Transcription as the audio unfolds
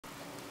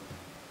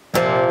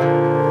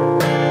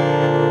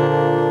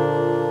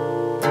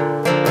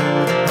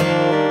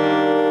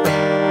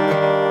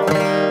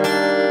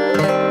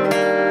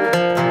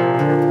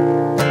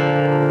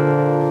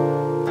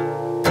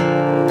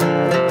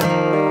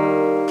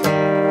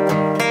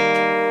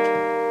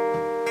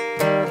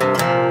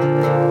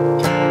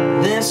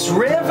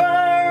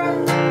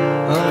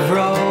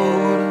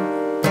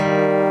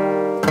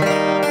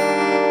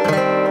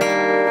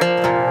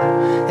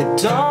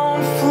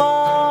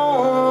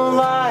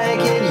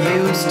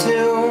used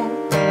to.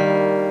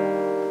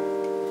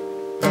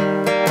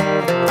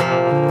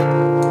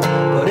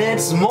 But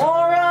it's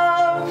more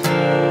of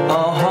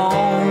a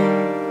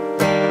home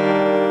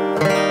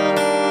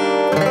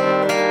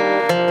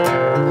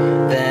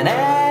than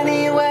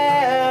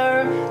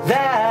anywhere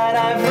that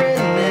I've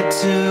written it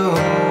to.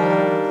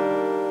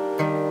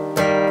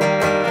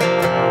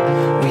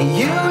 We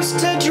used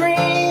to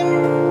dream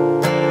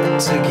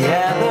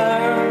together,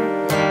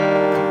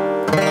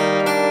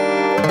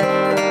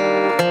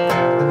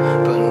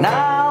 but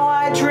now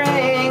I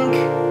drink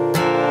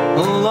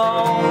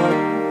alone.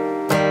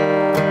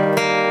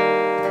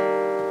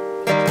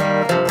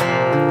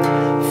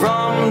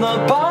 From the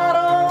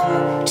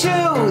bottle to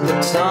the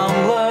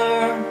tumbler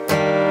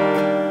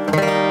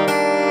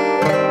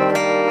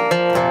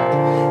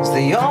is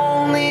the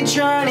only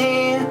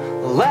journey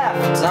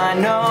left I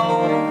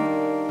know.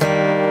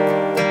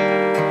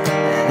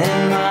 And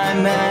in my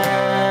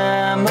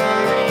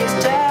memory's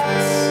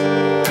depths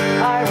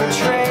I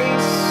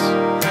retrace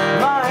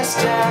my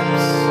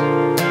steps.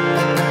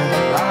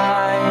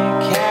 I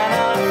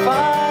cannot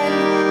find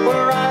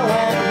where I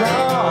went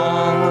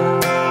wrong.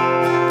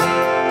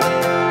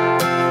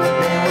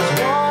 There was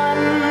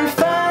one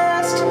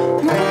fast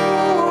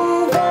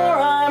move or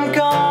I'm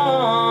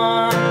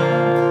gone.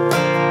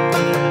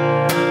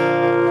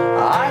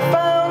 I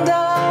found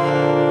out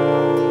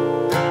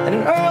at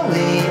an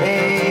early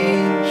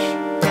age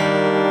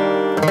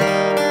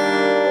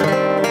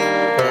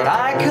that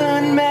I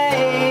could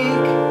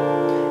make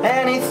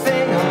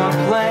anything or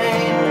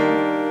plain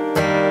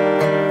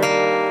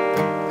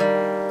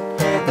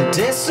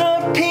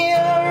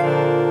disappear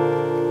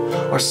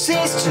or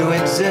cease to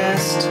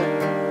exist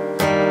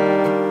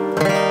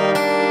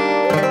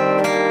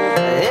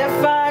if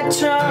I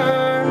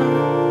turn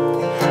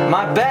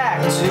my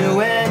back to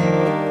it,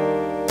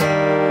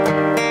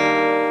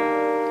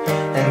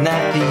 and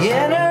that the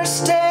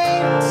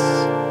interstates,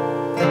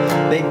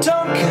 they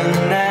don't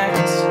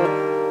connect.